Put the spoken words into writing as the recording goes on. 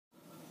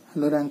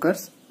Hello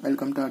rankers,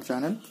 welcome to our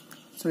channel.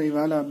 So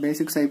ఇవాళ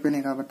basics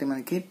అయిపోయినాయి కాబట్టి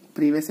మనకి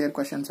previous year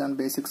questions on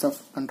basics of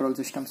control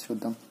systems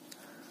చూద్దాం.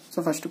 So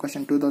first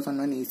question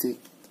 2001 EC.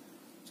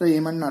 So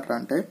ఏమన్నారు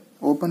అంటే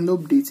open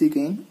loop DC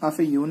gain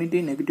of a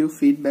unity negative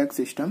feedback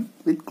system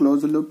with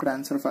closed loop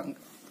transfer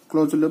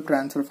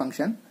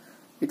function.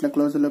 ఇట్లా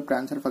closed loop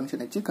transfer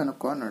function ఇచ్చి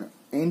కనుక్కో అన్నాడు.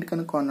 ఏంటి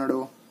కనుక్కో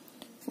అన్నాడు?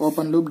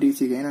 ఓపెన్ లూప్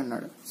డీసీ గెయిన్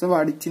అన్నాడు. సో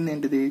వాడిచ్చింది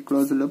ఏంటిది?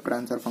 Closed loop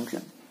transfer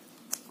function.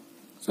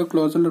 So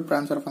closed loop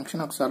transfer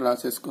function ఒకసారి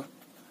రాసేసుకో.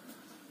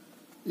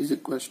 Is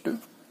equals to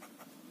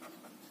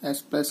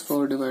S plus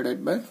 4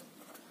 divided by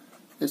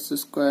yes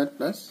square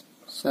plus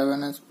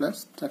 7s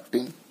plus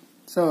 13.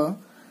 So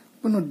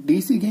ఇప్పుడు నువ్వు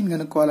డీసీ గెయిన్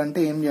కనుక్కోవాలంటే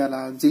ఏం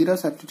చేయాలా? 0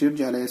 సబ్స్టిట్యూట్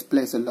చేయాలి ఎస్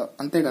ప్లేస్లో,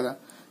 అంతే కదా.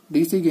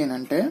 డీసీ గెయిన్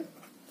అంటే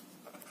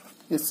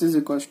ఎస్ ఈజ్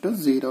ఈక్వల్స్ టు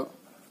 0.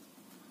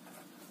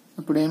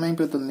 ఇప్పుడు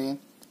ఏమైపోతుంది?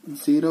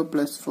 0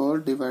 plus 4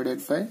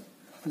 divided by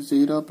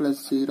 0 plus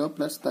 0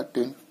 plus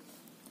 13.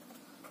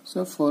 So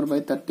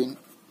 4/13.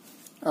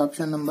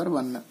 Option number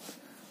 1.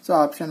 So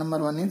option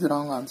number 1 is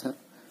wrong answer.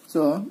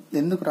 So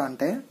ఎందుకు రా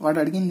అంటే వాడు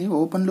అడిగింది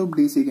ఓపెన్ లూప్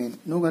డీసీ గెయిన్,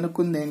 నువ్వు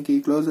కనుక్కుంది దేనికి?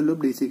 Closed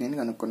loop DC gain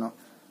కనుక్కున్నావు.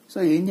 So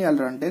ఏం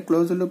చేయాలరా అంటే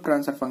క్లోజ్డ్ లూప్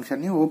ట్రాన్స్ఫర్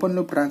ఫంక్షన్ ని ఓపెన్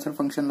లూప్ ట్రాన్స్ఫర్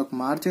ఫంక్షన్ లోకి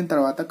మార్చిన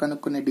తర్వాత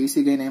కనుక్కునే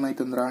డీసీ గెయిన్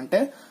ఏమైతుందిరా అంటే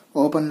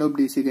ఓపెన్ లూప్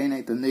డీసీ గెయిన్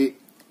అవుతుంది.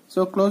 So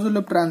closed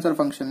loop transfer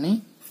function ని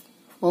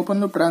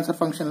ఓపెన్ లూప్ ట్రాన్స్ఫర్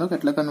ఫంక్షన్ లోకి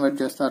ఎట్లా కన్వర్ట్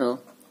చేస్తారు?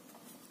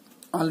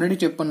 ఆల్రెడీ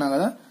చెప్పున్నా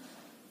కదా,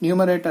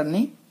 న్యూమరేటర్ ని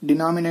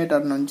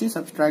డినామినేటర్ నుంచి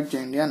సబ్ట్రాక్ట్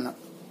చేయండి అన్న.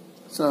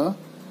 So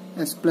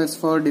S plus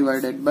 4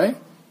 divided by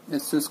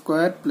yes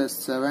square plus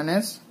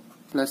 7s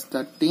plus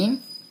 13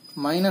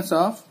 minus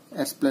of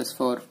S plus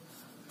 4.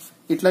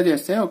 ఇట్లా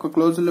చేస్తే ఒక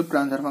closed loop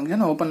transfer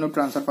function open loop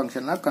transfer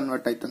function లా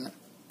కన్వర్ట్ అవుతుంది.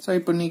 సో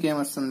ఇప్పుడు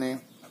నీకేమొస్తుంది?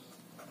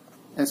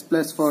 S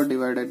plus 4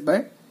 divided by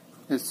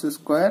yes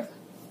square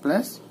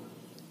plus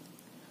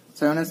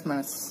 7s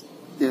minus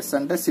yes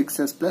అంటే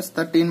 6s plus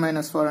 13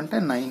 minus 4 అంటే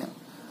 9.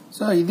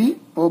 So ఇది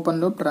open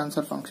loop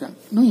transfer function.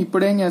 నువ్వు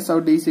ఇప్పుడు ఏం చేస్తావు?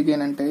 డీసీ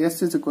గెయిన్ అంటే ఎస్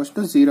ఇస్ ఈక్వల్స్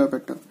టు 0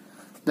 పెట్టు.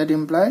 That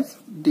implies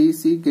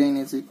DC gain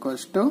is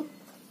equals to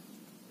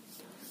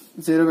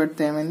 0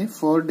 పెడితే ఏమైంది?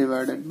 4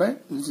 divided by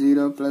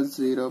 0 plus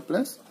 0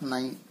 plus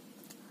 9.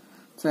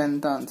 So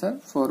ఎంత answer?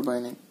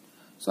 4/9.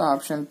 So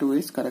option 2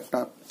 is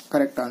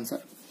correct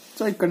answer.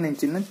 So ఇక్కడ నేను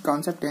చిన్న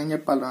కాన్సెప్ట్ ఏం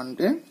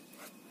చెప్పాలంటే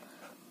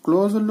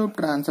క్లోజ్డ్ లూప్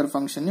ట్రాన్స్ఫర్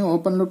ఫంక్షన్ ని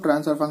ఓపెన్ లూప్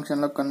ట్రాన్స్ఫర్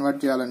ఫంక్షన్ లో కన్వర్ట్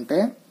చేయాలంటే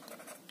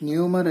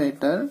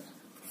numerator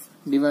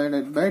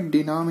divided by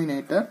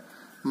denominator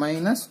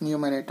minus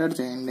numerator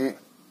చేయండి.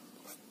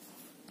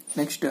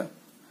 Next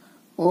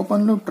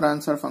open loop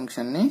transfer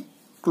function ని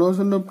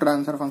క్లోజ్డ్ లూప్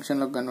ట్రాన్స్ఫర్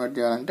ఫంక్షన్ లో కన్వర్ట్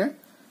చేయాలంటే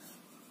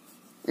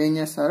ఏం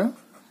చేస్తారు?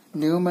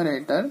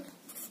 Numerator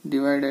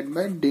divided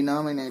by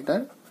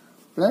denominator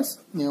plus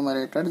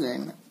numerator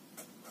చేయండి.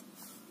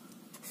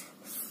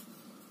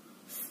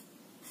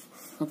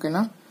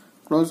 ఓకేనా?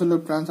 Closed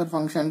loop transfer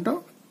function to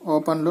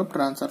open loop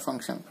transfer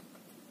function,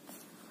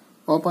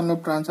 open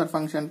loop transfer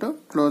function to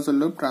closed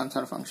loop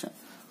transfer function.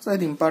 So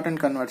ఇది important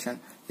conversion.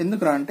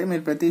 ఎందుకురా అంటే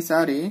మీరు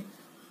ప్రతిసారి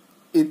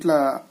ఇట్లా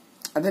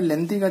అదే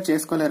లెంతీగా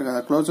చేసుకోలేరు కదా.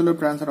 క్లోజ్డ్ లూప్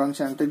ట్రాన్స్ఫర్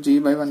ఫంక్షన్ అంటే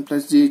g/1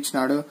 ప్లస్ g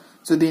ఇచ్చినాడు.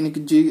 సో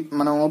దీనికి g,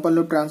 మనం ఓపెన్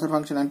లూప్ ట్రాన్స్ఫర్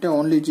ఫంక్షన్ అంటే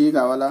ఓన్లీ g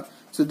కావాలా?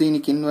 సో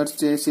దీనికి ఇన్వర్స్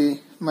చేసి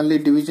మళ్ళీ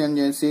డివిజన్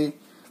చేసి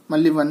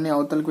మళ్ళీ ఇవన్నీ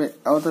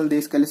అవతల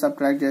తీసుకెళ్లి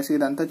సబ్ట్రాక్ట్ చేసి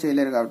ఇదంతా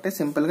చేయలేరు కాబట్టి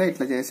సింపుల్ గా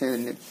ఇట్లా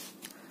చేసేయండి.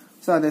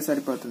 సో అదే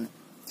సరిపోతుంది.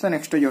 సో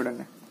నెక్స్ట్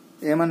చూడండి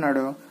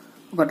ఏమన్నాడు?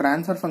 ఒక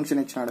ట్రాన్స్ఫర్ ఫంక్షన్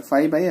ఇచ్చినాడు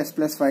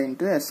 5/s+5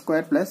 into s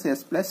square plus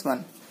s plus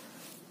 1.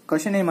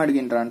 Question ఏం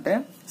అడిగిండ్రా అంటే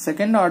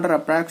second order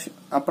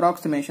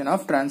approximation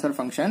of transfer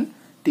function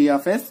t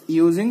of s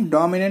using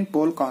dominant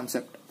pole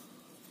concept.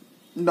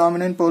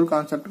 Dominant pole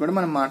concept కూడా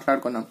మనం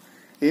మాట్లాడుకున్నాం.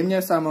 ఏం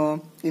చేస్తాము?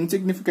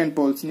 ఇన్సిగ్నిఫికెంట్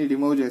పోల్స్ ని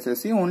రిమూవ్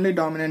చేసేసి ఓన్లీ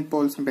డామినెంట్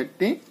పోల్స్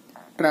పెట్టి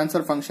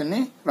ట్రాన్స్ఫర్ ఫంక్షన్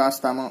ని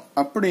రాస్తాము.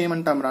 అప్పుడు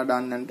ఏమంటాం రా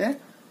దాన్ని అంటే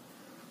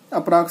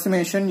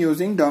approximation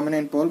using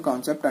dominant pole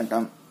concept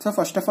అంటాం. సో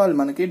ఫస్ట్ ఆఫ్ ఆల్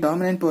మనకి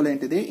డామినెంట్ పోల్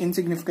ఏంటిది,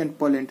 ఇన్సిగ్నిఫికెంట్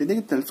పోల్ ఏంటిది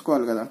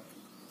తెలుసుకోవాలి కదా.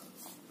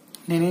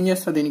 నేనేం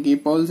చేస్తా? దీనికి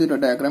pole zero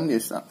diagram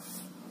గీస్తా.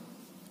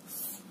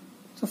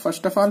 So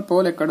first of all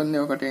pole ఎక్కడుంది?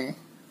 ఒకటి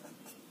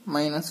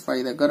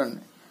 -5 దగ్గర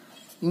ఉంది.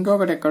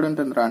 ఇంకొకటి ఎక్కడ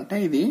ఉంటుందిరా అంటే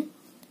ఇది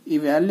ఈ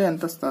వాల్యూ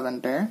ఎంత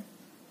వస్తుందంటే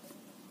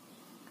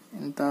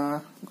ఎంత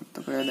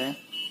గుర్తుపోయేదే,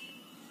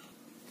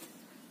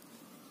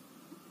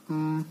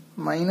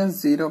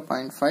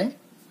 -0.5.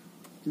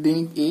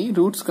 దీనికి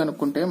రూట్స్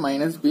కనుక్కుంటే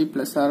 -b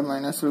plus are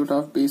minus root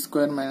of b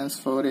square minus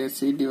 4ac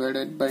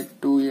divided by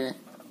 2a.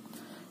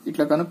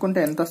 ఇట్లా కనుక్కుంటే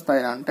ఎంత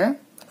వస్తాయి అంటే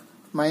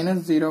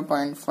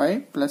 -0.5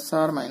 plus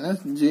are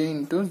minus j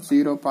into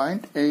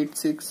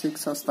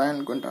 0.866 వస్తాయి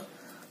అనుకుంటా.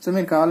 సో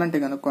మీరు కావాలంటే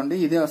కనుక్కోండి,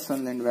 ఇదే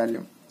వస్తుందండి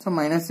value. So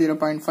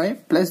 -0.5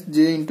 plus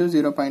j into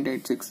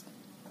 0.86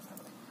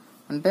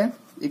 అంటే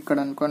ఇక్కడ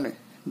అనుకోండి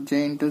j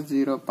into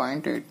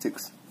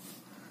 0.86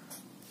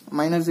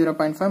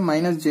 -0.5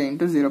 minus j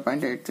into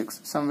 0.86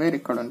 somewhere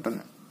ఇక్కడ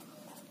ఉంటుంది.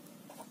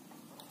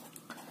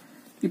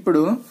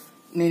 ఇప్పుడు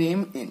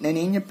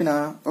నేనేం చెప్పినా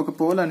ఒక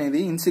పోల్ అనేది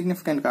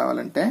ఇన్సిగ్నిఫికెంట్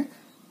కావాలంటే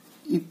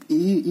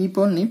ఈ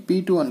పోల్ ని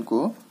P2 అనుకో,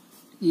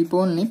 ఈ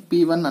పోల్ ని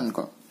P1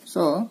 అనుకో.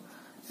 So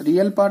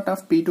real part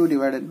of p2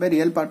 divided by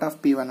real part of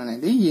p1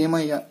 అనేది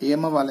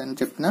ఏమవ్వాలని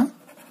చెప్పిన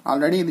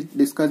ఆల్రెడీ ఇది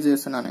డిస్కస్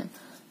చేస్తున్నాను నేను.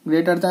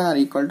 Greater than or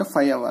equal to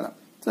 5 అవ్వాలి.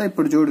 సో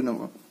ఇప్పుడు చూడు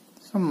నువ్వు.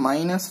 సో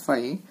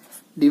 -5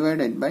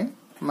 డివైడెడ్ బై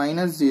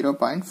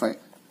 -0.5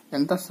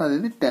 ఎంత వస్తుంది?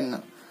 ఇది 10.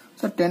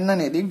 సో 10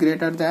 అనేది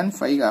గ్రేటర్ దాన్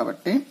 5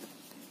 కాబట్టి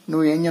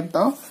నువ్వు ఏం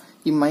చెప్తావు?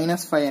 ఈ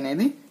 -5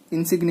 అనేది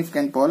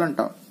ఇన్సిగ్నిఫికెంట్ పోల్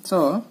అంటావు. సో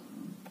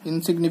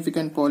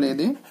ఇన్సిగ్నిఫికెంట్ పోల్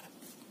ఏది?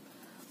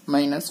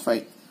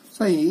 -5.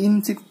 సో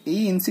ఈ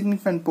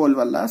ఇన్సిగ్నిఫికెంట్ పోల్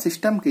వల్ల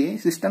సిస్టమ్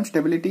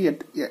స్టెబిలిటీ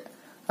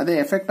అదే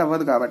ఎఫెక్ట్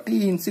అవ్వదు కాబట్టి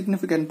ఈ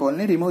ఇన్సిగ్నిఫికెంట్ పోల్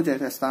ని రిమూవ్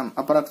చేసేస్తాం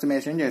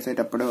అప్రాక్సిమేషన్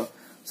చేసేటప్పుడు.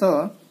 సో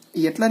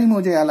ఎట్లా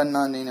రిమూవ్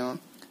చేయాలన్నా నేను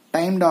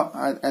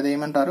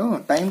అదేమంటారు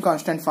టైం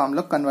కాన్స్టెంట్ ఫామ్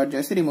లో కన్వర్ట్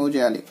చేసి రిమూవ్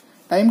చేయాలి.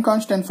 టైం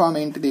కాన్స్టెంట్ ఫామ్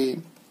ఏంటిది?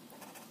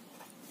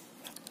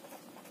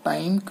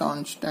 టైం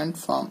కాన్స్టెంట్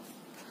ఫామ్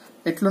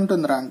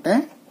ఎట్లుంటుందిరా అంటే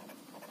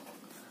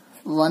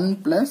 1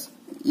 ప్లస్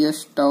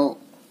ఎస్ టౌ.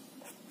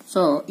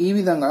 సో ఈ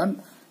విధంగా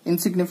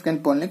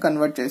ఇన్సిగ్నిఫికెంట్ పోల్ ని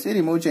కన్వర్ట్ చేసి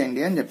రిమూవ్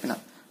చేయండి అని చెప్పిన.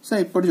 సో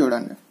ఇప్పుడు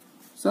చూడండి.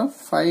 So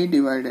 5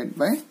 divided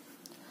by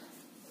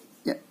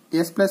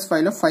S plus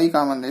 5 లో 5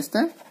 కామన్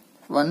తీస్తే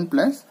 1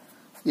 ప్లస్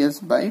ఎస్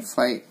బై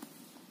 5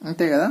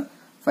 అంతే కదా.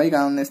 5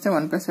 కామన్ తీస్తే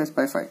 1 plus S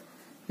by 5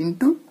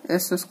 into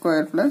yes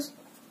square plus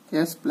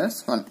S plus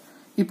 1.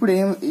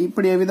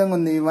 ఇప్పుడు ఏ విధంగా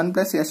ఉంది? 1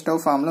 ప్లస్ ఎస్ టౌ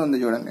ఫామ్ లో ఉంది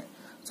చూడండి.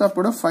 సో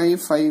అప్పుడు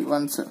 5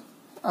 1s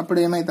అప్పుడు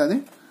ఏమైతుంది?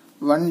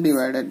 1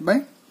 divided by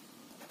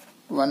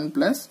 1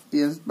 plus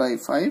S by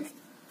 5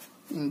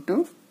 into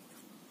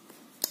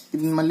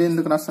ఇది మళ్ళీ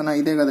ఎందుకు రాస్తున్నా?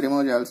 ఇదే కదా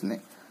రిమూవ్ చేయాల్సింది.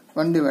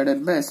 1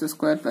 divided by yes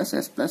square plus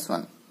S plus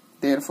 1.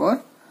 There four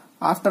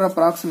after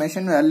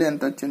approximation value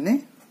ఎంత వచ్చింది?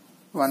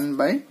 1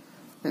 by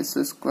yes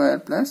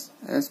square plus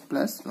S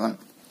plus 1.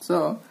 So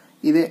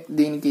ఇదే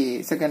దీనికి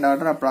సెకండ్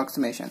ఆర్డర్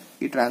అప్రాక్సిమేషన్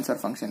ఈ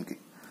ట్రాన్స్ఫర్ ఫంక్షన్ కి.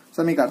 సో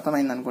మీకు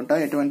అర్థమైంది అనుకుంటా,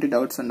 ఎటువంటి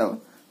డౌట్స్ ఉండవు.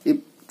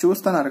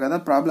 చూస్తున్నారు కదా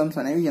ప్రాబ్లమ్స్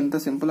అనేవి ఎంత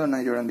సింపుల్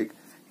ఉన్నాయి చూడండి.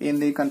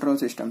 ఏంది? Control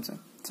systems.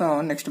 సో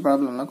నెక్స్ట్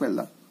ప్రాబ్లంలోకి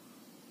వెళ్దాం.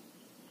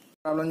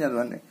 ప్రాబ్లం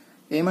చదవండి.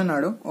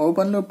 ఏమన్నాడు?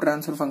 Open loop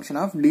transfer function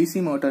of DC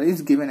motor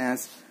is given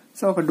as.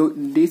 So ఒక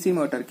డీసీ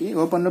మోటార్ కి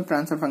ఓపెన్ లూప్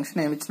ట్రాన్స్ఫర్ ఫంక్షన్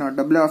ఏమి ఇచ్చినాడు?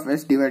 W of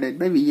S divided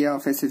by VA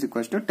of S is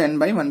equals to 10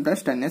 by 1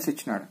 plus 10s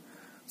ఇచ్చినాడు.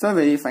 So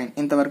very fine,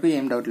 ఇంతవరకు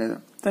ఏం doubt లేదు.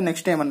 So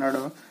next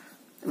ఏమన్నాడు?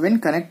 When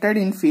connected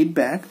in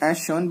feedback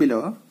as shown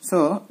below, so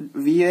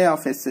VA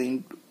of S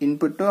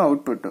input to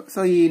output. So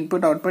ఈ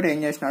input output ఏం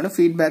చేసినాడు?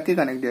 Feedback కి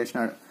connect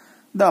చేసినాడు.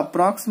 The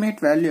approximate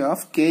value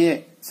of KA.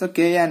 So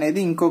KA అనేది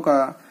ఇంకొక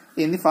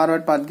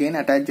ఫార్వర్డ్ పాత్ గెయిన్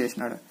అటాచ్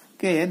చేసినాడు.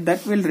 KA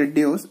that will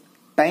reduce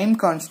time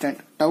constant.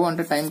 Tau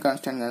అంటే time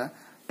constant కదా.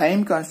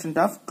 Time constant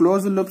of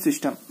closed loop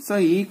system. So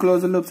ఈ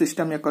క్లోజ్డ్ లూప్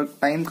సిస్టమ్ యొక్క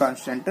time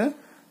constant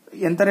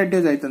ఎంత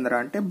reduce అవుతుందిరా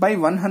అంటే by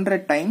 100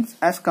 times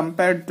as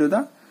compared to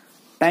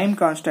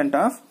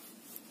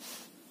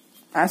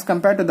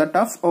that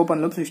of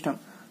open loop system.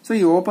 So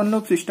ఈ open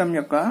loop system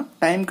యొక్క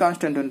time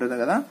constant ఉంటుంది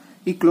కదా,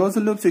 ఈ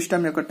క్లోజ్డ్ లూప్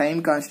సిస్టమ్ యొక్క టైం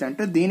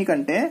కాన్స్టెంట్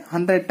దీనికంటే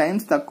 100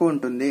 టైమ్స్ తక్కువ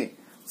ఉంటుంది.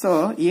 సో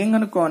ఏం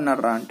కనుక్కో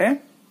అన్నారా అంటే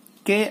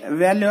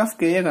వాల్యూ ఆఫ్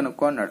KA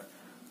కనుక్కో అన్నాడు.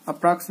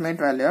 Approximate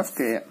value of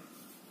KA.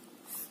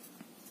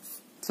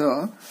 So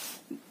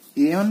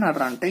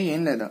ఏమన్నారా అంటే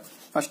ఏం లేదు.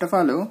 First of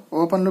all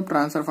open loop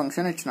transfer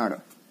function ఇచ్చినాడు.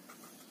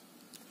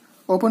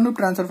 ఓపెన్ లూప్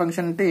ట్రాన్స్ఫర్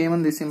ఫంక్షన్ అంటే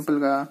ఏముంది? సింపుల్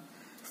గా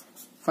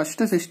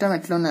first system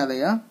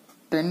ఎట్లున్నదయ్యా?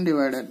 10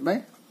 divided by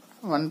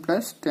 1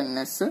 plus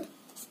 10s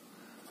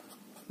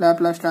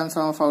Laplace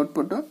transform of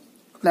output,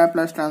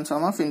 Laplace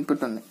transform of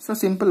input ఉంది. So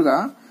simple గా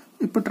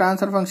ఇప్పుడు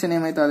ట్రాన్స్ఫర్ ఫంక్షన్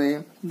ఏమైతుంది?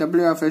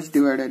 W of S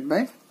divided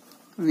by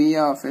VA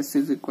of S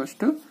is equals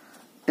to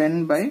 10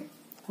 by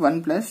 1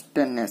 plus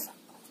 10s.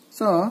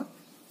 So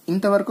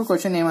ఇంతవరకు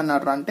question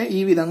ఏమన్నారు అంటే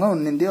ఈ విధంగా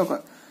ఉంది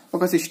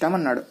ఒక సిస్టమ్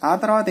అన్నాడు. ఆ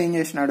తర్వాత ఏం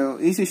చేసినాడు?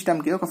 ఈ సిస్టమ్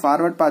కి ఒక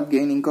ఫార్వర్డ్ పాత్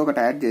గెయిన్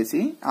ఇంకొకటి యాడ్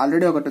చేసి,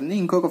 ఆల్రెడీ ఒకటి ఉంది,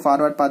 ఇంకొక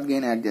ఫార్వర్డ్ పాత్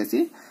గెయిన్ యాడ్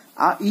చేసి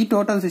ఈ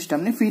టోటల్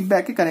సిస్టమ్ ని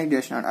ఫీడ్బ్యాక్ కి కనెక్ట్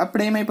చేసినాడు.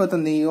 అప్పుడు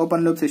ఏమైపోతుంది?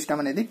 ఓపెన్ లూప్ సిస్టమ్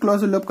అనేది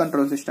క్లోజ్డ్ లూప్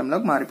కంట్రోల్ సిస్టమ్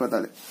లోకి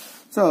మారిపోతుంది.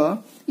 సో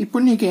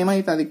ఇప్పుడు నీకు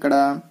ఏమైతుంది? ఇక్కడ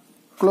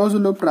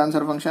క్లోజ్డ్ లూప్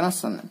ట్రాన్స్ఫర్ ఫంక్షన్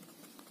వస్తుంది.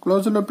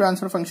 క్లోజ్డ్ లూప్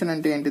ట్రాన్స్ఫర్ ఫంక్షన్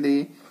అంటే ఏంటిది?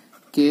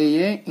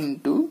 KA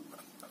into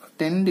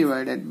 10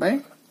 divided by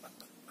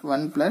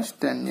 1 plus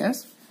 10s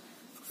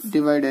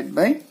divided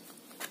by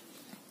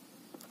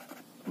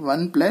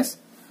 1 plus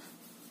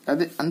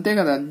అదే అంతే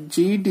కదా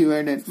G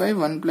divided by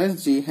 1 plus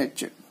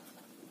GH.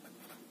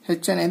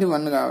 H అనేది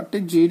 1 కాబట్టి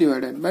G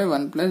divided by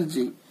 1 plus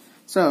G.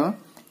 So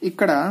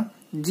ఇక్కడ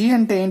G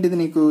అంటే ఏంటిది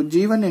నీకు?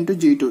 G1 into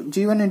G2.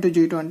 G1 into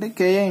G2 అంటే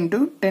KA into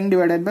 10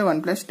 divided by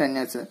 1 plus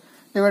 10s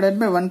divided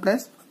by 1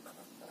 plus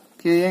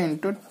KA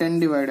into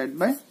 10 divided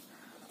by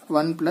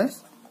 1 plus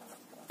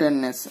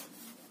 10s.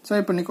 So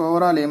ఇప్పుడు నీకు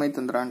overall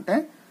ఏమైతుందిరా అంటే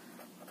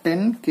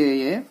 10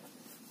 KA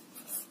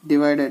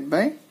divided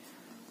by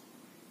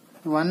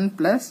 1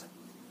 plus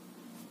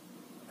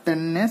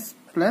 10s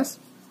plus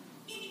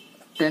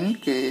 10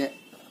 KA.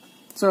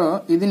 So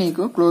ఇది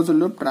నీకు closed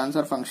loop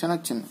transfer function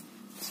వచ్చింది.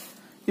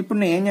 ఇప్పుడు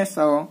నేను ఏం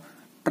చేస్తావు?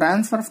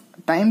 Transfer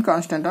time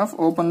constant of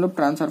open loop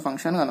transfer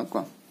function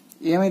కనుక్కో.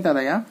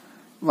 ఏమైతుందయ్యా?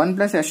 1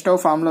 ప్లస్ S టౌ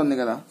ఫామ్ లో ఉంది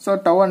కదా. సో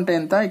టౌ అంటే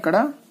ఎంత? ఇక్కడ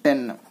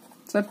 10.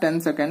 సో 10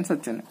 సెకండ్స్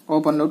వచ్చింది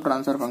ఓపెన్ లూప్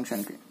ట్రాన్స్ఫర్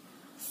ఫంక్షన్ కి.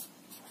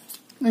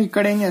 నువ్వు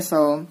ఇక్కడ ఏం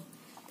చేస్తావు?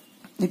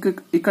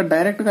 ఇక్కడ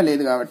డైరెక్ట్ గా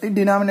లేదు కాబట్టి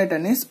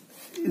డినామినేటర్ ని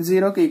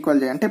 0 కి ఈక్వల్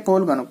చేయి, అంటే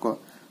పోల్ కనుక్కో.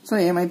 సో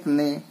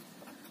ఏమైతుంది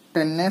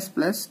 10s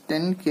plus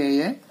 10ka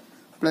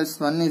plus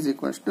 1 is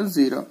equals to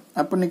 0.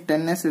 అప్పుడు నీకు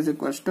 10s is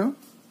equals to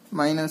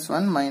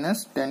 -1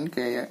 minus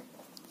 10ka.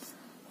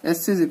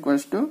 s is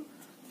equals to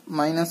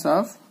minus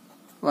of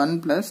 1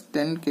 plus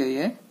 10ka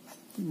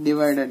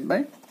divided by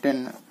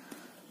 10.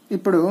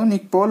 ఇప్పుడు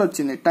నీకు పోల్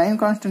వచ్చింది. Time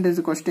constant is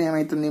equals to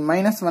ఏమైతుంది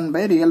 -1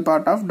 by real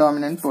part of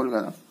dominant pole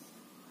కదా,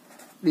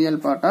 real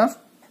part of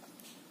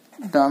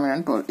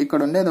dominant pole. ఇక్కడ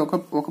ఉండేది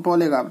ఒక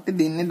పోలే కాబట్టి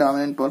దీన్ని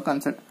డామినెంట్ పోల్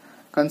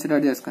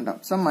కన్సిడర్ చేసుకుంటాం.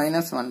 So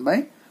 -1 by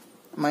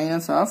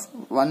minus of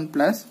 1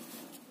 plus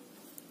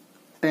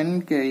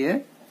 10ka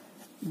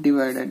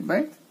divided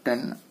by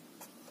 10.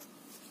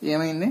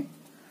 ఏమైంది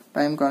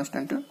time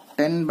constant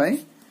 10 by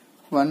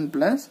 1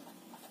 plus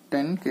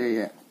 10ka.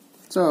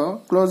 So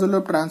close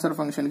loop transfer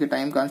function కి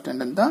టైం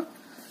కాన్స్టెంట్ ఎంత,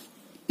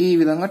 ఈ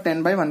విధంగా 10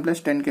 బై 1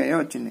 ప్లస్ 10ka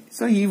వచ్చింది.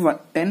 సో ఈ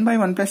 10 బై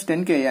 1 ప్లస్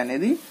 10ka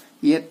అనేది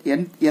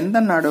ఎంత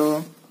అన్నాడు,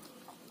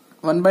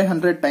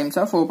 1/100 times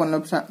of open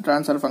loop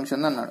transfer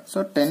function అన్నాడు.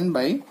 So 10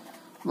 by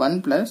 1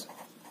 plus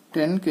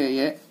 10ka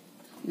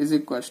is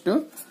equals to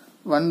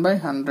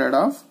 1/100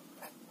 of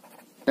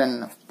 10.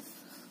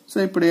 So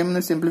ఇప్పుడు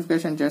ఏమైనా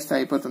సింప్లిఫికేషన్ చేస్తే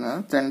అయిపోతుంది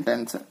కదా, 10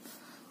 టెన్స్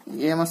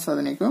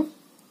ఏమొస్తుంది నీకు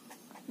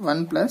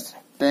 1 plus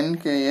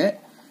 10ka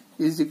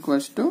is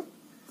equals to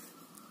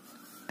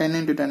 10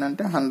 into 10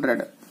 అంటే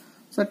 100.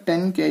 So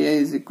 10ka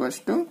is equals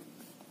to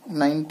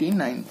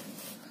 99.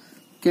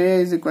 ka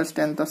is equals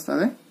to ఎంత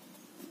వస్తుంది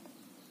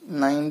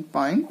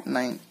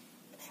 9.9.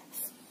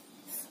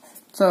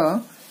 సో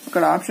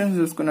ఇక్కడ ఆప్షన్స్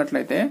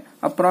చూసుకున్నట్లయితే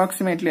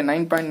అప్రాక్సిమేట్లీ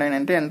 9.9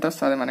 అంటే ఎంత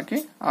వస్తుంది మనకి,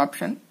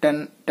 ఆప్షన్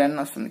 10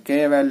 వస్తుంది. కే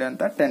వాల్యూ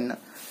ఎంత 10.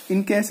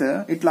 ఇన్ కేసు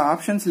ఇట్లా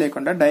ఆప్షన్స్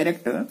లేకుండా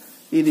డైరెక్ట్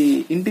ఇది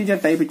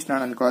ఇంటీజర్ టైప్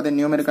ఇచ్చినాడు అనుకో, అదే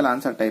న్యూమెరికల్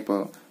ఆన్సర్ టైప్,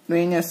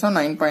 నువ్వేం చేస్తావు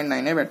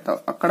 9.9 పెడతావు,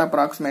 అక్కడ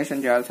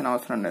అప్రాక్సిమేషన్ చేయాల్సిన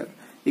అవసరం లేదు.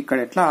 ఇక్కడ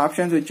ఎట్లా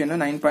ఆప్షన్స్ ఇచ్చిండు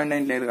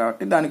 9.9 లేదు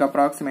కాబట్టి దానికి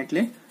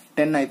అప్రాక్సిమేట్లీ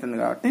 10 అవుతుంది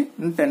కాబట్టి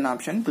 10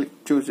 ఆప్షన్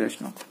చూస్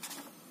చేసినాం.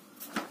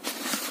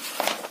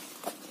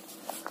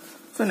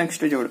 సో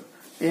నెక్స్ట్ చూడు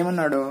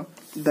ఏమన్నాడు,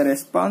 the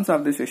response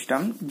of the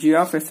system g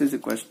of s is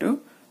equals to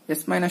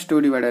s minus 2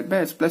 divided by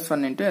s plus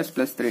 1 into s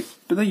plus 3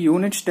 to the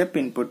unit step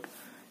input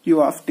u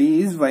of t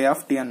is y of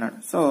t అన్నాడు.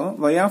 So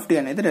y of t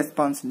అనేది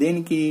response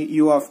దేనికి,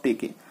 u of t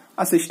కి.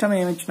 ఆ system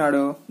ఏమి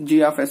ఇచ్చినాడు, g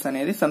of s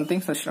అనేది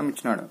something system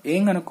ఇచ్చినాడు.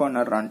 ఏం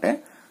కనుక్కున్నారు అంటే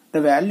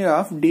the value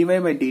of dy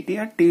by dt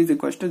at t is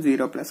equals to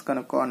 0 plus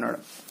కనుక్కో అన్నాడు.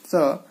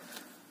 సో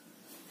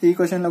ఈ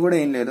క్వశ్చన్ లో కూడా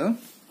ఏం లేదు,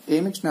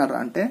 ఏమి ఇచ్చినారు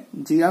అంటే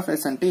g of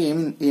s అంటే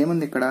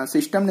ఏముంది ఇక్కడ,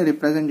 సిస్టమ్ ని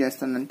రిప్రజెంట్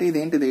చేస్తుందంటే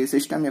ఇదేంటిది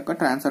సిస్టమ్ యొక్క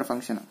transfer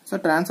function. So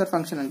transfer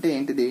function అంటే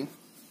ఏంటిది,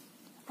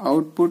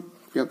 అవుట్పుట్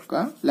యొక్క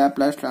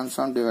Laplace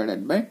transform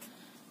divided by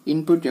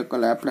input యొక్క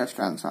Laplace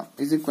transform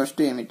is equals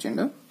to ఏమి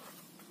ఇచ్చిండు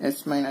s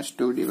minus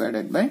 2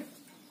 divided by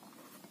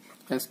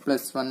s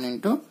plus 1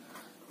 into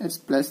s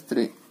plus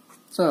 3.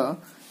 So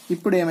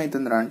ఇప్పుడు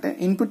ఏమైతుందిరా అంటే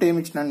ఇన్పుట్ ఏమి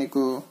ఇచ్చినా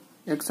నీకు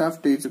x of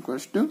t is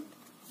equals to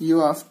u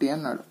of t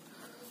అన్నాడు.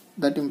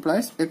 That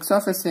implies x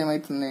of s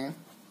ఏమైతుంది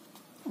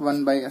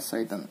 1/s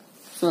అవుతుంది.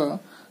 సో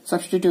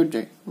సబ్స్టిట్యూట్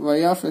చేయి, y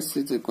of s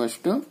is equals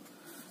to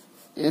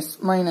s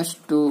minus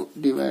 2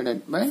 divided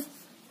by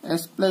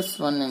s plus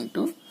 1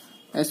 into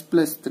s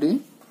plus 3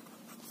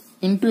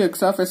 into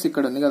x of s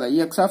ఇక్కడ ఉంది కదా, ఈ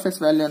x of s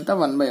value అంతా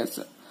 1/s.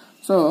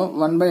 So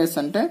 1/s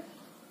అంటే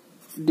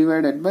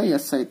divided by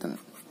s అవుతుంది.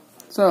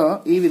 So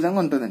ఈ విధంగా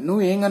ఉంటుంది.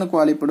 నువ్వు ఏం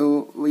కనుక్కోవాలి ఇప్పుడు,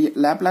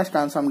 లాప్లాస్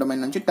ట్రాన్స్ఫార్మ్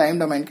డొమైన్ నుంచి టైం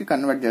డొమైన్ కి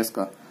కన్వర్ట్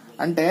చేసుకో.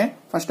 అంటే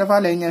ఫస్ట్ ఆఫ్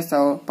ఆల్ ఏం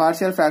చేస్తావు,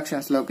 పార్షియల్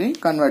ఫ్రాక్షన్స్ లోకి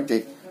కన్వర్ట్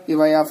చేయి ఈ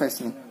y of s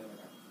ని.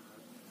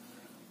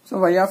 సో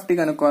y of t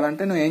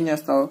కనుక్కోవాలంటే నువ్వు ఏం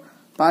చేస్తావు,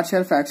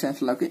 పార్షియల్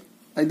ఫ్రాక్షన్స్ లోకి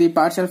ఇది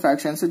పార్షియల్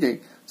ఫ్రాక్షన్స్ చేయి.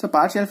 సో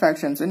పార్షియల్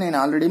ఫ్రాక్షన్స్ నేను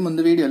ఆల్రెడీ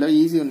ముందు వీడియోలో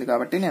ఈజీ ఉంది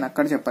కాబట్టి నేను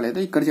అక్కడ చెప్పలేదు,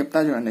 ఇక్కడ చెప్తా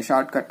చూడండి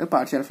షార్ట్ కట్.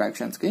 పార్షియల్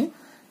ఫ్రాక్షన్స్ కి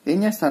ఏం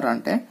చేస్తారు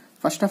అంటే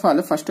first of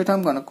all first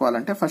term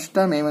కనుక్కోవాలంటే first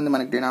term ఏముంది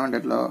మనకి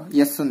డినామినేటర్ లో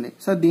s ఉంది.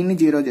 సో దీన్ని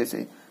 0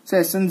 చేసేయి. సో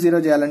s ని 0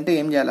 చేయాలంటే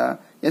ఏం చేయాలా,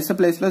 s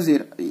ప్లేస్ లో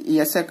 0, ఈ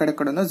s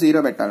ఎక్కడెక్కడ ఉందో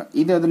 0 పెట్టాలి.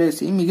 ఇది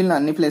వదిలేసి మిగిలిన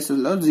అన్ని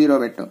ప్లేసెస్ లో 0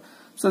 పెట్టు.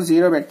 సో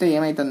 0 పెడితే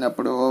ఏమైతుంది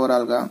అప్పుడు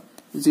ఓవరాల్ గా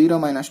 0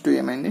 minus 2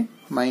 ఏమైంది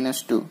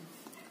 -2,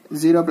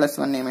 0 plus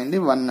 1 ఏమైంది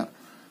 1,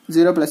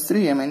 0 plus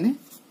 3 ఏమైంది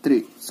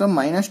 3. సో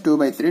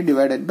 -2/3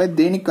 డివైడెడ్ బై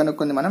దేనికి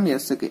కనుక్కుంది మనం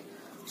s కి.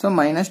 సో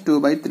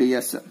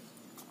 -2/3s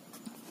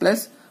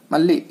ప్లస్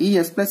మళ్ళీ ఈ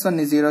s plus 1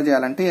 ని 0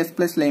 చేయాలంటే s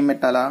ప్లస్ లో ఏం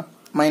పెట్టాలా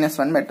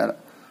 -1 పెట్టాలి.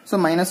 సో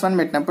 -1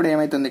 పెట్టినప్పుడు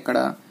ఏమైతుంది ఇక్కడ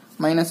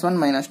 -1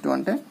 -2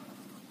 అంటే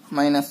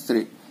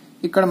 -3.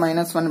 ఇక్కడ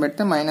 -1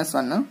 పెడితే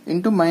 -1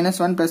 ఇంటూ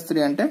 -1 plus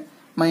 3 అంటే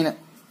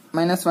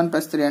 -1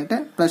 plus 3 అంటే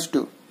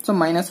 +2. So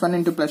 -1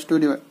 into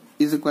 +2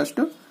 is equals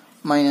to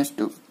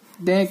 -2.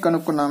 దేనికి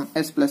కనుక్కున్నాం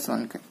s plus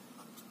 1 కి.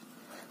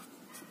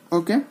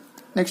 ఓకే,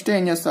 నెక్స్ట్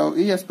ఏం చేస్తావు,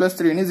 ఈ s plus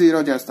 3 ని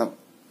 0 చేస్తావు.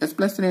 s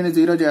plus 3 ని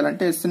 0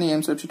 చేయాలంటే s ని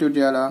ఏం సబ్స్టిట్యూట్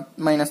చేయాలా,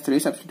 -3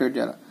 సబ్స్టిట్యూట్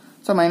చేయాలా.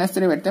 సో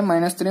 -3 పెడితే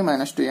 -3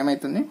 -2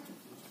 ఏమైతుంది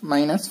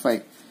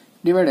 -5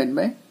 డివైడెడ్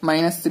బై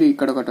 -3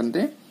 ఇక్కడ ఒకటి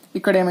ఉంది,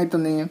 ఇక్కడ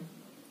ఏమైతుంది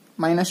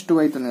 -2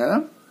 అవుతుంది కదా,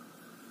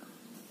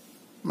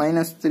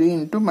 -3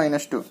 ఇంటూ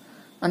 -2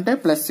 అంటే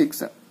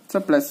 +6. సో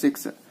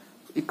 +6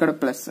 ఇక్కడ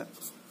ప్లస్.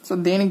 సో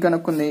దేనికి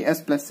కనుక్కుంది s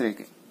ప్లస్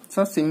 3కి. సో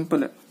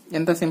సింపుల్,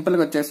 ఎంత సింపుల్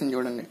గా వచ్చేసింది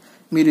చూడండి.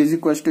 మీరు is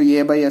equals to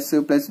a by S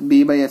plus b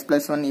by S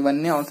plus 1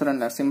 ఇవన్నీ అవసరం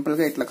లేదు, సింపుల్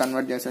గా ఇట్లా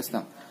కన్వర్ట్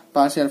చేసేస్తాం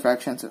partial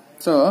fractions.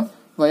 So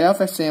y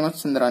of s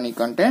ఏమొస్తుందిరా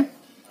నీకంటే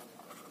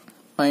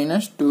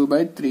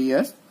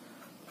 -2/3s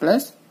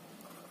plus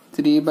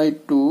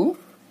 3/2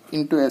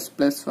 into s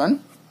plus 1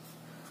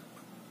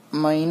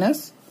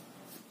 minus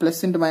plus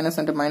into minus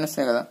అంటే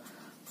మైనసే కదా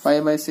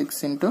 5/6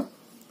 ఇంటూ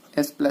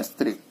s ప్లస్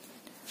 3.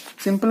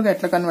 సింపుల్ గా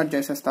ఎట్లా కన్వర్ట్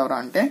చేసేస్తావురా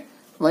అంటే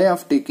y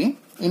ఆఫ్ t కి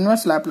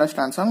ఇన్వర్స్ లాప్లాస్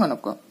ట్రాన్స్ఫార్మ్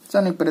కనుక్కో. సో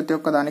నీకు ప్రతి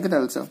ఒక్క దానికి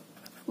తెలుసు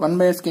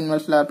 1/s కి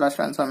ఇన్వర్స్ లాప్లాస్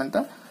ట్రాన్స్ఫార్మ్ ఎంత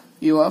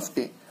u of t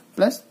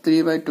plus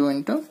 3/2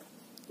 into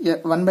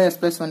 1/s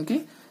plus 1 కి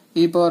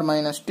e power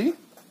minus t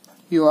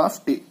u of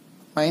t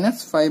minus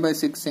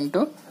 5/6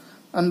 into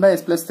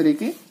 1/s plus 3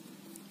 కి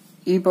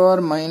e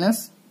power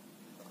minus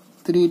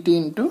 3t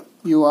into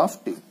u of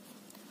t.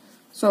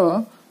 So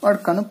వాడు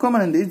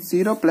కనుక్కోమనింది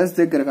 0 plus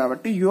దగ్గర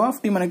కాబట్టి u of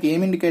t మనకి ఏం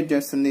indicate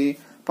చేస్తుంది,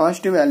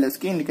 positive values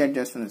కి indicate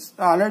చేస్తుంది.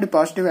 ఆల్రెడీ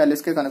పాజిటివ్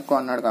వాల్యూస్ కి కనుక్కో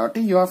అన్నాడు కాబట్టి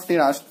u ఆఫ్ t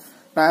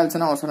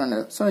రాయాల్సిన అవసరం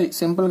లేదు. సో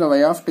సింపుల్ గా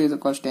y ఆఫ్ t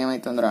కాస్ట్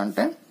ఏమైతుందిరా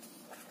అంటే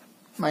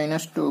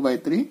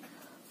 -2/3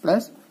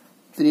 plus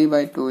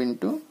 3/2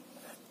 into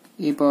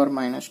e power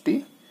minus t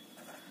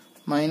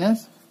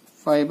minus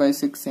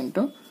 5/6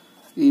 into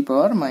e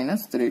power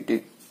minus 3t.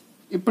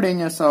 ఇప్పుడు ఏం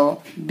చేస్తావు,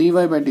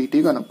 dy/dt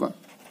కనుక్కో,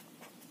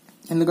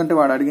 ఎందుకంటే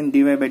వాడు అడిగింది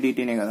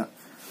dy/dtనే కదా.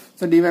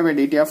 సో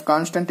dy/dt ఆఫ్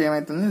కాన్స్టెంట్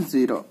ఏమైతుంది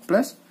 0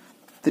 plus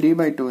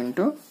 3/2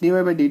 into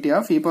dy/dt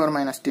of e power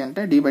minus t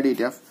అంటే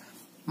dy/dt of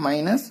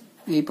minus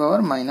e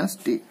power minus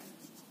t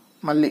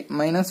మళ్ళీ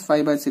minus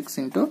 5/6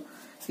 into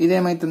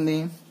ఇదేమైతుంది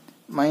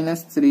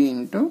minus 3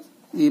 into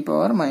e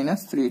power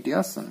minus 3t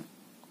వస్తుంది.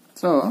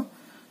 సో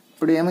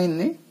ఇప్పుడు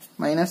ఏమైంది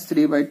minus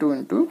 3/2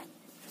 into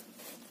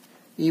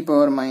e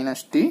power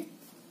minus t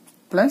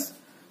plus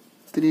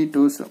 3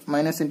 2s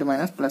minus into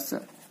minus plus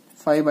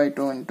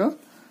 5/2 into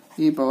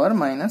e power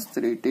minus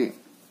 3t.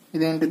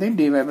 ఇదేంటిది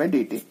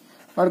dy/dt.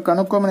 వాడు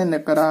కనుక్కోమని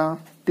దగ్గర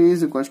t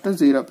is equals to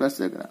 0 plus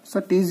దగ్గర. So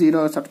t 0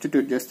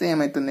 substitute చేస్తే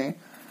ఏమైతుంది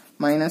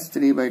minus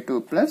 3/2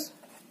 plus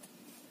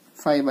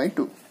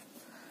 5/2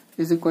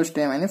 is equals to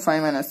ఏమైంది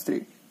 5 minus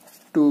 3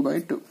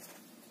 2/2.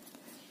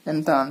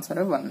 ఎంత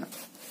answer 1.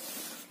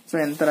 So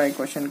ఎంత రాయి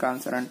క్వశ్చన్ కి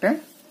ఆన్సర్ అంటే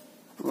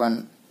 1.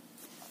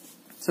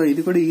 సో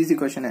ఇది కూడా ఈజీ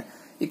క్వశ్చనే.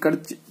 ఇక్కడ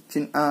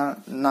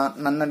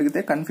నన్ను అడిగితే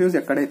కన్ఫ్యూజ్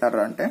ఎక్కడైతారు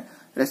అంటే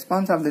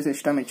రెస్పాన్స్ ఆఫ్ ది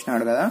సిస్టమ్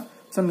ఇచ్చినాడు కదా.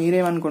 సో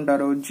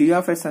మీరేమనుకుంటారు g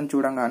ఆఫ్ s అని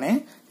చూడంగానే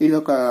ఇది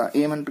ఒక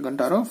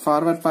ఏమనుకుంటారు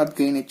ఫార్వర్డ్ పాత్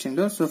గెయిన్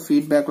ఇచ్చిండు, సో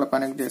ఫీడ్బ్యాక్ లో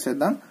కనెక్ట్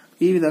చేసేద్దాం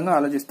ఈ విధంగా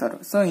ఆలోచిస్తారు.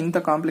 సో ఇంత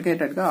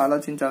కాంప్లికేటెడ్ గా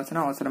ఆలోచించాల్సిన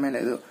అవసరమే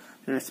లేదు.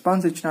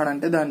 రెస్పాన్స్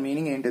ఇచ్చినాడంటే దాని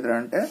మీనింగ్ ఏంటిది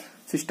అంటే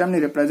సిస్టమ్ ని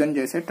రిప్రజెంట్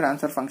చేసే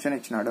ట్రాన్స్ఫర్ ఫంక్షన్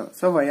ఇచ్చినాడు.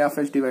 So y of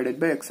s divided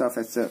by x of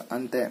s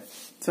అంతే.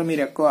 సో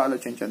మీరు ఎక్కువ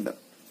ఆలోచించద్దు.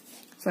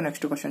 సో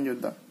నెక్స్ట్ క్వశ్చన్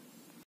చూద్దాం.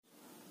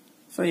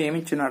 సో ఏమి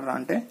ఇచ్చినాడు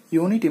అంటే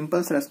unit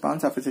impulse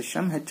response of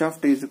system h of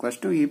t is equals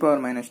to e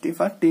power minus t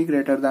for t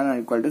greater than or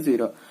equal to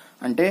 0.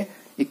 అంటే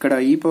ఇక్కడ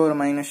e power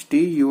minus t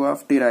u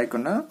of t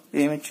రాయకుండా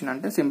ఏమి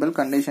ఇచ్చిందంటే simple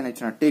condition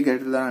ఇచ్చినాడు t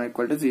greater than or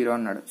equal to 0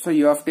 అన్నాడు. So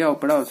u of t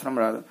అప్పుడు అవసరం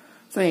రాదు.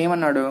 సో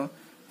ఏమన్నాడు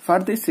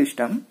for this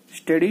system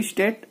steady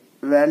state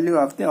value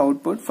of the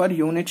output for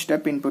unit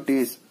step input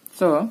is.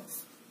 So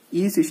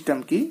ఈ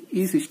సిస్టమ్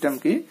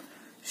కి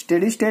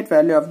steady state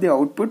value of the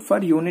output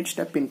for unit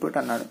step input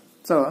అన్నాడు.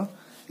 So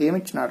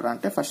ఏమిచ్చినాడు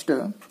అంటే first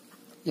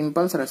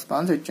impulse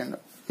response ఇచ్చిండు.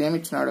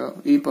 ఏమిచ్చినాడు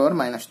e power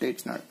minus t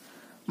ఇచ్చినాడు.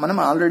 మనం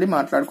already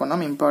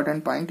మాట్లాడుకున్నాం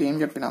important point ఏం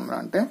చెప్పినాం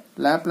అంటే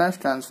Laplace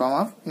transform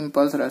of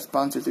impulse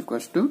response is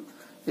equals to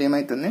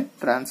ఏమైతుంది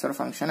ట్రాన్స్ఫర్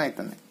ఫంక్షన్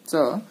అవుతుంది.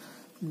 So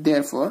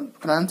there four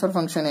transfer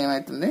function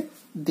ఏమైతుంది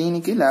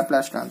దీనికి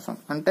లాప్లాస్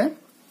ట్రాన్స్ఫార్మ్ అంటే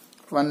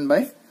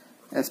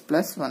 1/s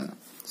plus 1.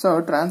 So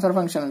transfer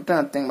function అంటే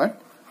nothing but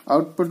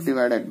output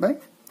divided by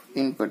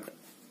input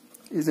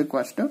is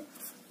equals to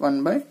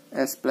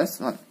 1/s plus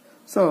 1.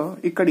 So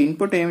ఇక్కడ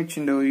input ఏమి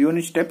ఇచ్చిండు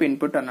unit step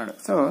input అన్నాడు.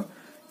 సో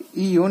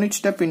ఈ యూనిట్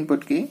స్టెప్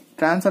ఇన్పుట్ కి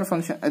ట్రాన్స్ఫర్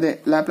ఫంక్షన్ అదే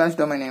లాప్లాస్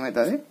డొమైన్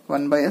ఏమవుతుంది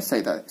 1/s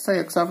అవుతుంది. So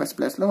x of s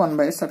plus లో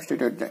 1/s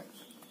సబ్స్టిట్యూట్ చేయాలి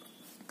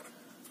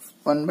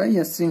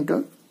 1/s into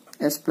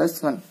s plus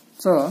 1.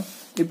 So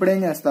ఇప్పుడు ఏం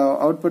చేస్తావు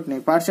అవుట్పుట్ ని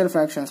పార్షియల్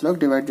ఫ్రాక్షన్స్ లోకి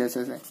డివైడ్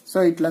చేసేసాయి. సో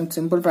ఇట్లా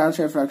సింపుల్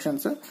పార్షియల్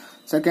ఫ్రాక్షన్స్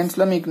సెకండ్స్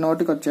లో మీకు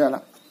నోటికి వచ్చేయాల.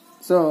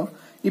 సో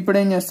ఇప్పుడు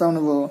ఏం చేస్తావు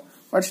నువ్వు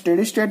what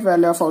steady state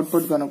value of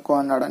output కనుక్కో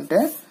అన్నాడంటే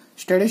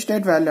స్టడీ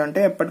స్టేట్ వాల్యూ అంటే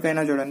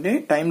ఎప్పటికైనా చూడండి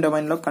టైం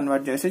డొమైన్ లో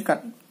కన్వర్ట్ చేసి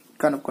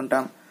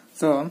కనుక్కుంటాం.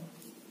 సో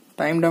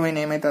టైం డొమైన్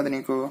ఏమైతుంది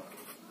నీకు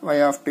y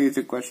of t is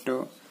equals to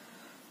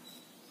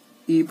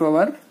e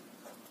power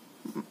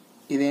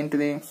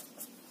ఇదేంటిది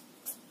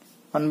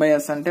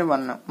 1/s అంటే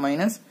 1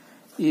 minus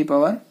e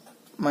power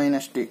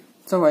minus t.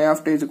 So y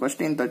of t is equals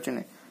to ఇంత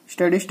వచ్చింది.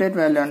 స్టడీ స్టేట్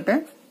వాల్యూ అంటే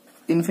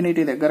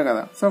ఇన్ఫినిటీ దగ్గర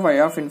కదా. So y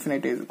of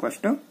infinity is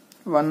equals to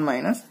 1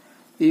 minus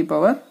e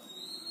power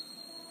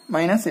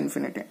minus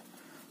infinity.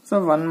 So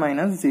 1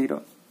 minus 0.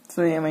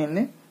 So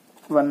ఏమైంది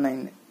 1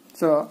 అయింది.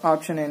 So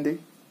option ఏంది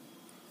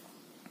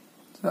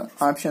so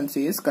option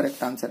C is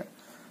correct answer.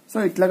 So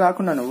ఇట్లా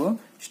కాకుండా నువ్వు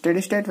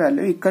స్టడీ స్టేట్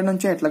వాల్యూ ఇక్కడ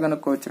నుంచే ఎట్లా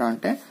కనుక్కోవచ్చురా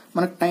అంటే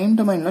మనకు టైం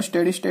డొమైన్ లో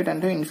స్టడీ స్టేట్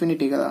అంటే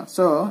ఇన్ఫినిటీ కదా.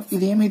 సో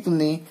ఇది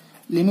ఏమైతుంది,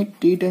 limit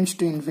t tends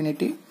to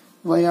infinity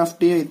y of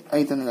t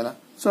అవుతుంది కదా.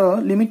 So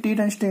limit t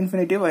tends to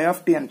infinity y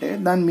of t అంటే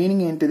దాని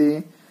మీనింగ్ ఏంటిది,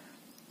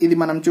 ఇది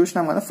మనం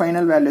చూసినాం కదా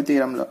ఫైనల్ వాల్యూ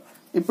థియరంలో.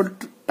 ఇప్పుడు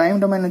టైం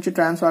డొమైన్ నుంచి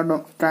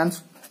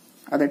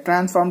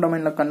ట్రాన్స్ఫార్మ్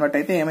డొమైన్ లో కన్వర్ట్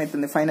అయితే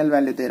ఏమైతుంది, final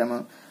value theorem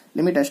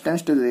limit s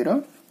tends to 0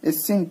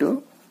 s into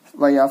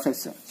y of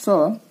s. So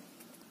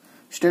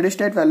steady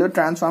state value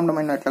transform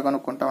domain లో ఎట్లా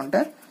కనుక్కుంటాం అంటే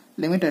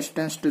limit s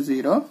tends to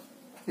 0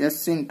 s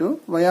into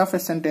y of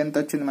s అంటే ఎంత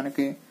వచ్చింది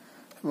మనకి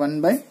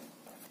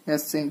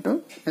 1/s into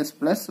s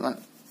plus 1.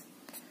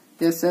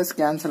 s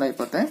cancel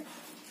అయిపోతే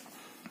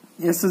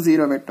s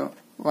 0 పెట్టు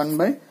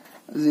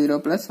 1/0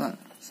 plus 1.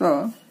 So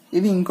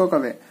ఇది ఇంకొక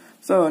వే.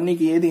 సో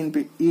నీకు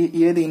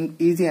ఏది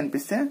ఈజీ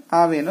అనిపిస్తే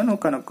ఆ వేలో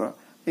నువ్వు కనుక్కో.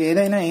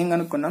 ఏదైనా ఏం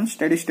కనుక్కున్నాం,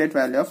 steady state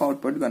value of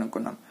output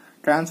కనుక్కున్నాం.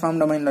 Transform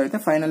domain లో అయితే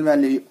ఫైనల్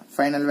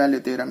వాల్యూ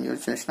థియరం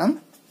యూజ్ చేసినాం.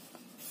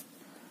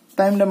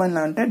 టైం డొమైన్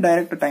లో అంటే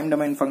డైరెక్ట్ టైం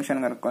డొమైన్ ఫంక్షన్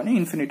కనుక్కొని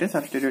ఇన్ఫినిటీ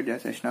సబ్స్టిట్యూట్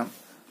చేసేసినాం.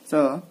 సో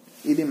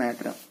ఇది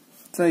మ్యాటర్.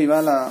 సో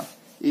ఇవాళ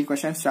ఈ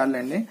క్వశ్చన్స్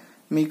చాలండి.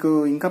 మీకు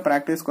ఇంకా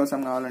ప్రాక్టీస్ కోసం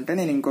కావాలంటే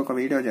నేను ఇంకొక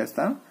వీడియో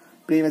చేస్తా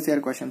ప్రీవియస్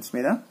ఇయర్ క్వశ్చన్స్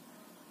మీద.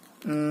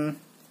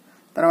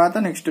 తర్వాత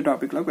నెక్స్ట్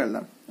టాపిక్ లోకి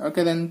వెళ్దాం.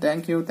 Okay then,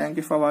 thank you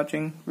for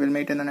watching. Will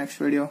meet in the next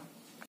video.